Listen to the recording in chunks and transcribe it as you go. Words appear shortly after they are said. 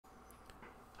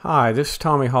Hi, this is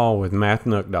Tommy Hall with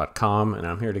MathNook.com, and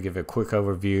I'm here to give a quick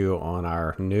overview on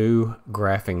our new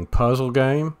graphing puzzle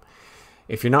game.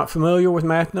 If you're not familiar with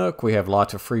MathNook, we have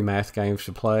lots of free math games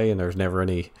to play, and there's never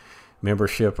any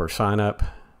membership or sign-up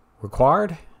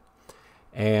required.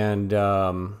 And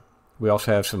we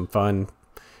also have some fun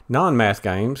non-math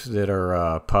games that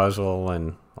are puzzle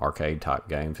and arcade type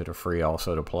games that are free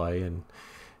also to play.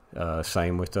 And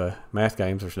same with the math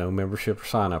games, there's no membership or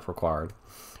sign-up required.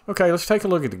 Okay, let's take a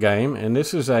look at the game, and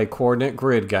this is a coordinate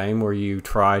grid game where you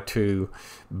try to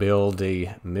build the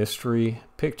mystery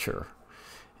picture.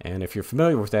 And if you're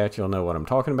familiar with that, you'll know what I'm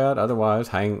talking about. Otherwise,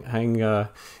 hang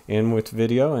in with the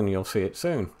video and you'll see it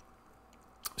soon.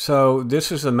 So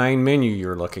this is the main menu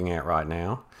you're looking at right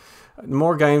now.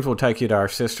 More games will take you to our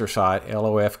sister site,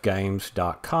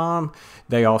 lofgames.com.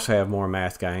 They also have more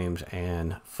math games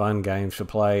and fun games to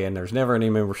play, and there's never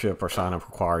any membership or sign-up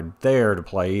required there to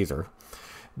play either.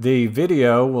 The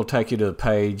video will take you to the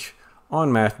page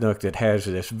on MathNook that has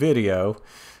this video,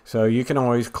 so you can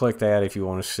always click that if you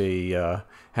want to see how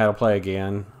to play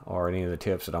again or any of the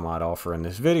tips that I might offer in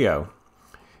this video.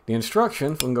 The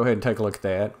instructions, we can go ahead and take a look at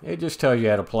that. It just tells you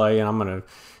how to play, and I'm going to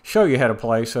show you how to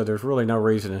play, so there's really no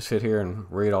reason to sit here and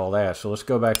read all that. So let's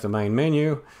go back to the main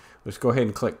menu. Let's go ahead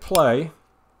and click play.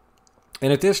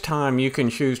 And at this time, you can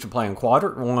choose to play in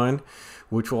Quadrant 1,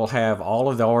 which will have all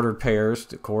of the ordered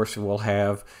pairs. Of course, it will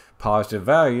have positive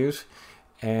values.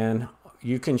 And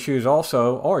you can choose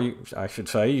also, or I should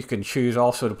say, you can choose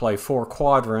also to play 4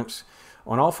 quadrants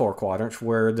on all 4 quadrants,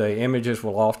 where the images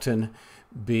will often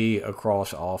be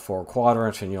across all 4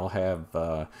 quadrants, and you'll have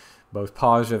both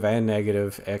positive and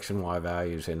negative X and Y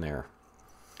values in there.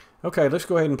 Okay, let's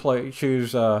go ahead and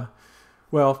choose,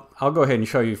 well, I'll go ahead and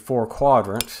show you 4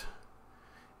 quadrants.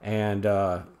 And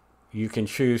you can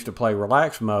choose to play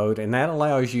relaxed mode, and that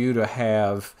allows you to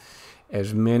have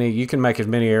as many, you can make as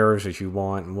many errors as you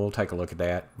want, and we'll take a look at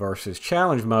that, versus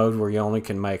challenge mode, where you only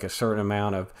can make a certain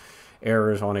amount of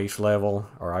errors on each level,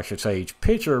 or I should say each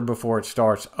picture, before it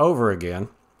starts over again.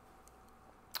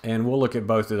 And we'll look at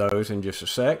both of those in just a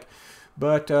sec.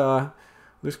 But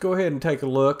let's go ahead and take a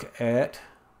look at,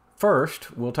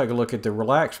 first we'll take a look at the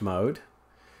relaxed mode.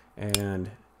 And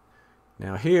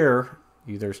now here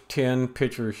there's 10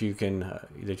 pictures you can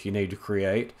that you need to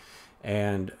create,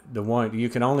 and the one you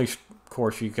can only, of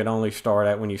course, you can only start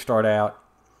at, when you start out,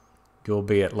 you'll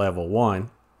be at level 1,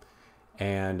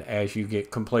 and as you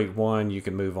get complete 1, you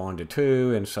can move on to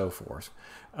 2, and so forth.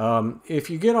 If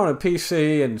you get on a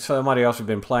PC and somebody else has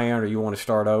been playing, or you want to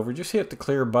start over, just hit the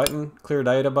clear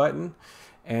data button,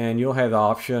 and you'll have the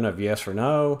option of yes or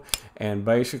no. And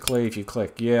basically, if you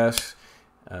click yes,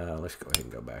 let's go ahead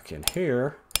and go back in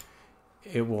here,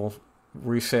 it will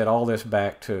reset all this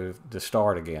back to the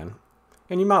start again.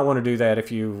 And you might want to do that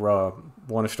if you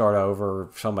want to start over,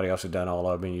 if somebody else has done all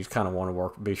of them, and you just kind of want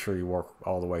to be sure you work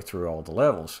all the way through all the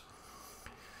levels.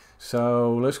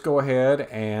 So let's go ahead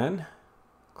and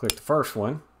click the first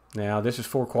one. Now this is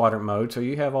 4 quadrant mode, so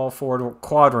you have all 4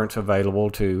 quadrants available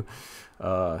to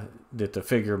that the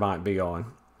figure might be on.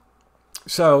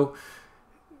 So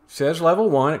it says level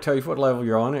 1, it tells you what level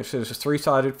you're on. It says a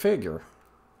 3-sided figure.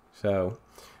 So,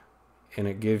 and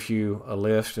it gives you a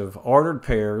list of ordered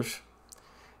pairs,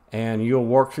 and you'll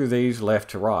work through these left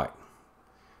to right.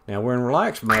 Now we're in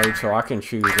relaxed mode, so I can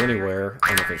choose anywhere,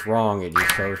 and if it's wrong, it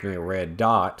just shows me a red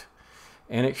dot,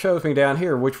 and it shows me down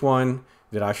here which one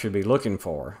that I should be looking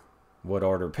for, what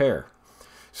ordered pair.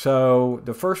 So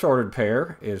the first ordered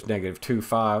pair is -2,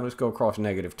 5. Let's go across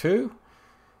 -2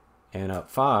 and up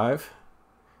 5,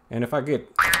 and if I get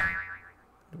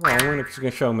wrong one, it's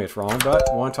going to show me it's wrong, but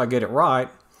once I get it right,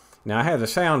 now I have the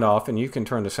sound off, and you can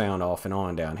turn the sound off and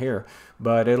on down here,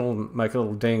 but it'll make a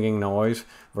little dinging noise,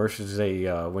 versus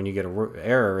the when you get an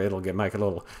error, it'll make a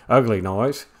little ugly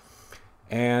noise.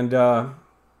 And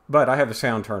but I have the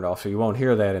sound turned off, so you won't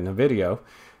hear that in the video.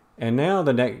 And now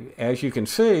as you can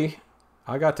see,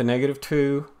 I got the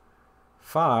 -2,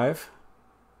 5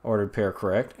 ordered pair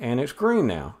correct, and it's green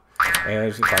now.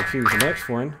 As if I choose the next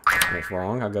one, and it's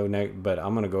wrong, I go but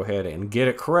I'm going to go ahead and get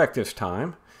it correct this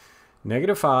time.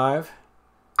 -5,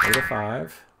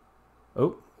 -5.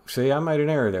 Oh, see, I made an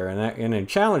error there, and in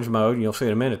challenge mode, you'll see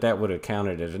in a minute that would have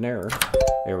counted as an error.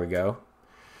 There we go.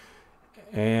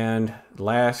 And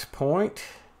last point,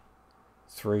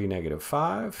 3,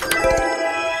 -5,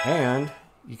 and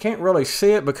you can't really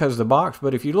see it because of the box,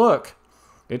 but if you look,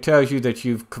 it tells you that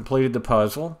you've completed the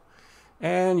puzzle.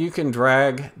 And you can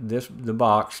drag the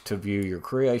box to view your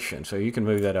creation. So you can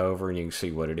move that over and you can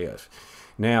see what it is.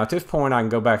 Now at this point, I can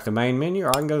go back to the main menu, or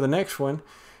I can go to the next one,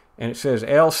 and it says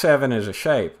L7 is a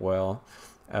shape. Well,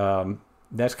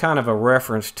 that's kind of a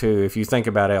reference to, if you think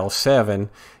about L7,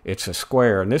 it's a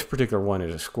square, and this particular one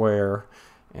is a square,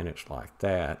 and it's like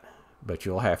that. But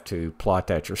you'll have to plot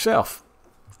that yourself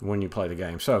when you play the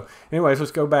game. So anyways,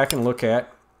 let's go back and look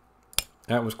at,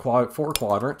 that was 4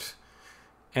 quadrants.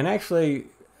 And actually,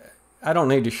 I don't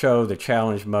need to show the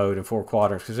challenge mode in 4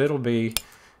 quadrants because it'll be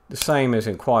the same as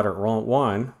in quadrant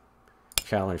 1,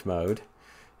 challenge mode.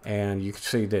 And you can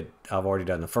see that I've already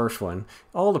done the first one.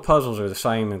 All the puzzles are the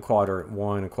same in quadrant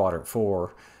 1 and quadrant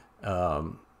 4,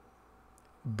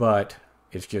 but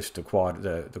it's just the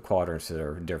quadrants that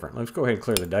are different. Let's go ahead and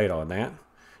clear the data on that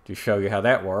to show you how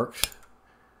that works.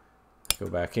 Go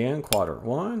back in, quadrant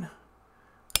 1,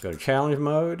 go to challenge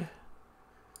mode,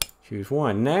 choose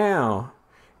 1. Now,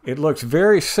 it looks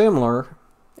very similar,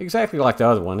 exactly like the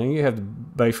other one, and you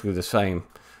have basically the same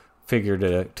figure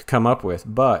to come up with,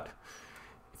 but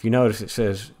if you notice, it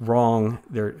says wrong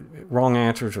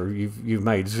answers, or you've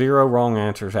made 0 wrong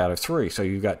answers out of 3. So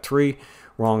you've got 3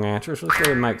 wrong answers. Let's go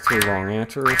ahead and make 3 wrong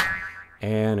answers.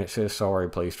 And it says,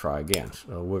 sorry, please try again.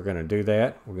 So we're going to do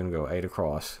that. We're going to go 8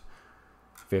 across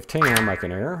 15. I'll make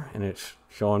an error. And it's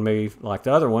showing me, like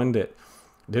the other one, that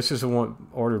this is the one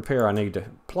ordered pair I need to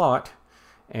plot.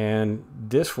 And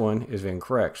this one is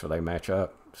incorrect. So they match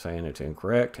up, saying it's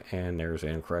incorrect. And there's the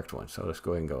incorrect one. So let's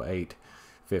go ahead and go 8.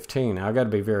 15. Now, I've got to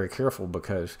be very careful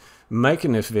because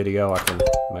making this video, I can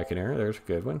make an error. There's a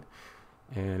good one.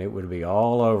 And it would be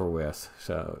all over with.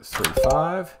 So 3,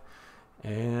 5,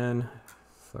 and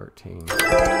 13. There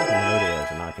it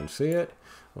is, and I can see it.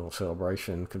 A little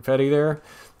celebration confetti there.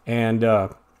 And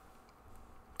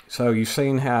so you've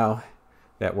seen how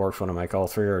that works when I make all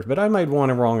 3 errors. But I made 1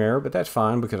 wrong error, but that's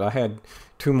fine because I had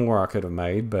 2 more I could have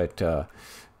made. But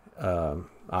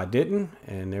I didn't,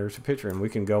 and there's a picture, and we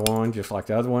can go on just like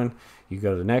the other one. You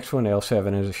go to the next one,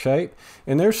 L7 is a shape,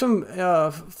 and there's some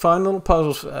fun little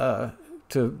puzzles,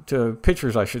 to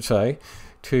pictures, I should say,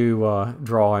 to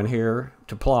draw in here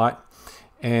to plot,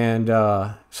 and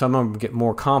some of them get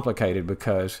more complicated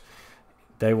because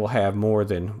they will have more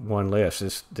than one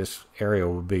list. This area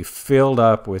will be filled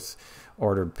up with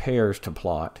ordered pairs to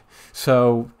plot.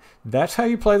 So that's how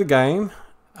you play the game.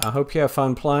 I hope you have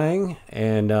fun playing,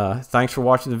 and thanks for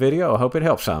watching the video. I hope it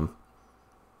helps some.